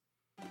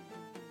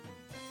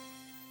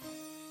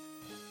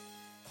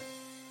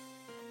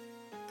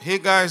Hey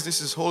guys,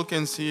 this is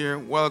Holkins here.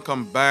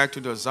 Welcome back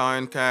to the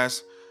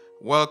Zioncast.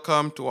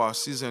 Welcome to our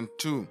season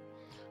 2.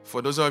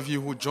 For those of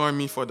you who join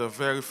me for the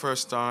very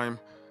first time,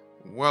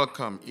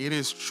 welcome. It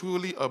is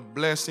truly a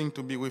blessing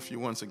to be with you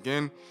once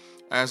again.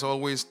 As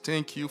always,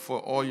 thank you for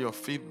all your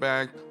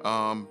feedback.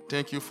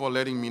 Thank you for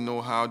letting me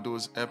know how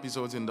those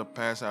episodes in the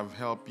past have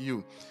helped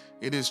you.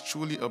 It is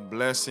truly a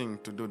blessing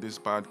to do this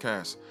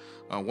podcast.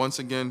 Once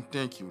again,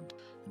 thank you.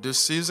 This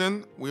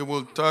season, we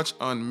will touch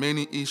on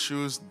many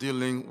issues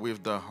dealing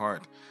with the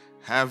heart.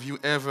 Have you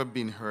ever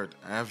been hurt?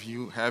 Have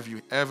you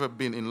ever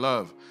been in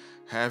love?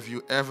 Have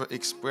you ever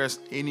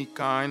expressed any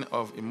kind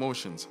of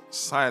emotions?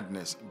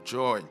 Sadness,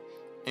 joy,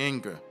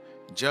 anger,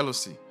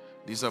 jealousy,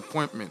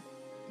 disappointment,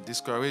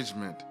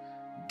 discouragement,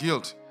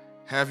 guilt.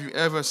 Have you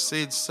ever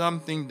said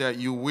something that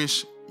you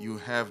wish you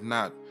have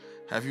not?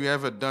 Have you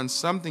ever done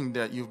something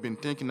that you've been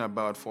thinking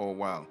about for a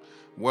while?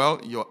 Well,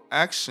 your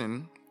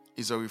action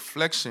is a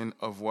reflection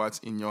of what's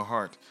in your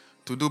heart.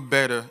 To do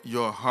better,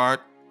 your heart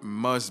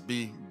must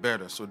be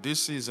better. So,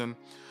 this season,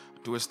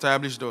 to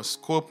establish the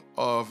scope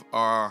of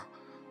our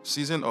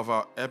season of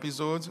our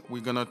episodes,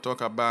 we're going to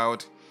talk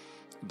about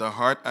the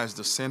heart as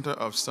the center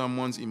of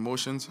someone's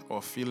emotions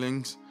or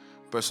feelings,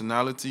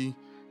 personality,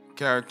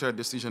 character,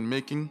 decision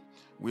making.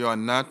 We are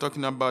not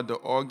talking about the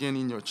organ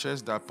in your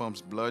chest that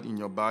pumps blood in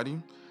your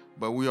body,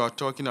 but we are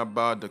talking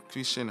about the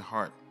Christian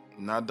heart,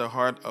 not the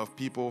heart of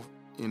people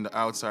in the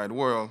outside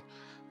world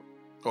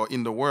or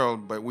in the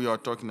world, but we are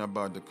talking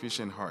about the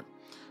Christian heart.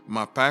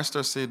 My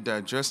pastor said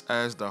that just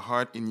as the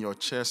heart in your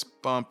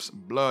chest pumps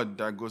blood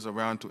that goes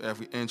around to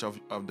every inch of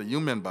the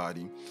human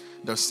body,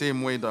 the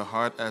same way the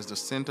heart, as the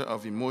center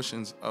of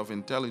emotions, of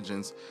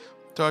intelligence,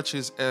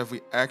 touches every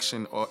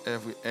action or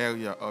every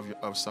area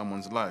of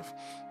someone's life.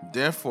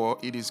 Therefore,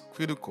 it is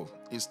critical,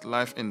 it's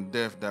life and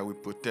death that we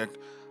protect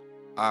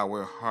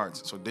our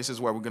hearts. So this is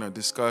what we're going to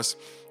discuss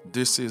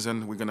this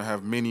season. We're going to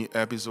have many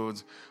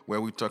episodes where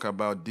we talk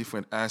about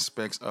different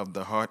aspects of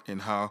the heart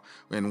and how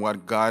and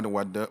what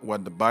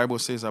the Bible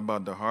says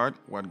about the heart,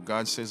 what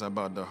God says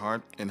about the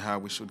heart, and how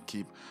we should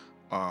keep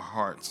our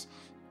hearts.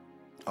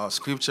 Our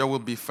scripture will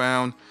be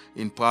found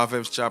in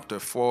Proverbs chapter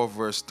 4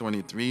 verse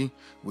 23,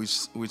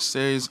 which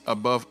says,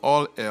 above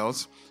all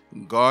else,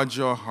 guard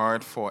your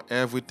heart, for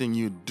everything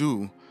you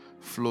do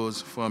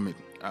flows from it.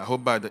 I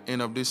hope by the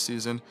end of this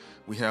season,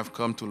 we have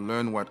come to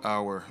learn what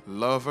our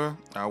lover,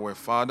 our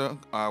Father,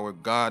 our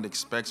God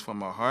expects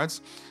from our hearts,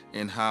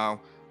 and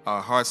how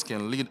our hearts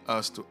can lead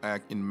us to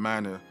act in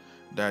manner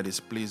that is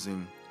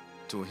pleasing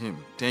to Him.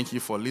 Thank you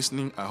for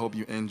listening. I hope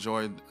you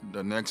enjoyed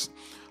the next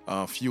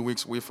few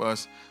weeks with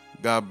us.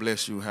 God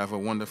bless you. Have a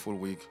wonderful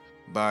week.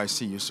 Bye.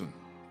 See you soon.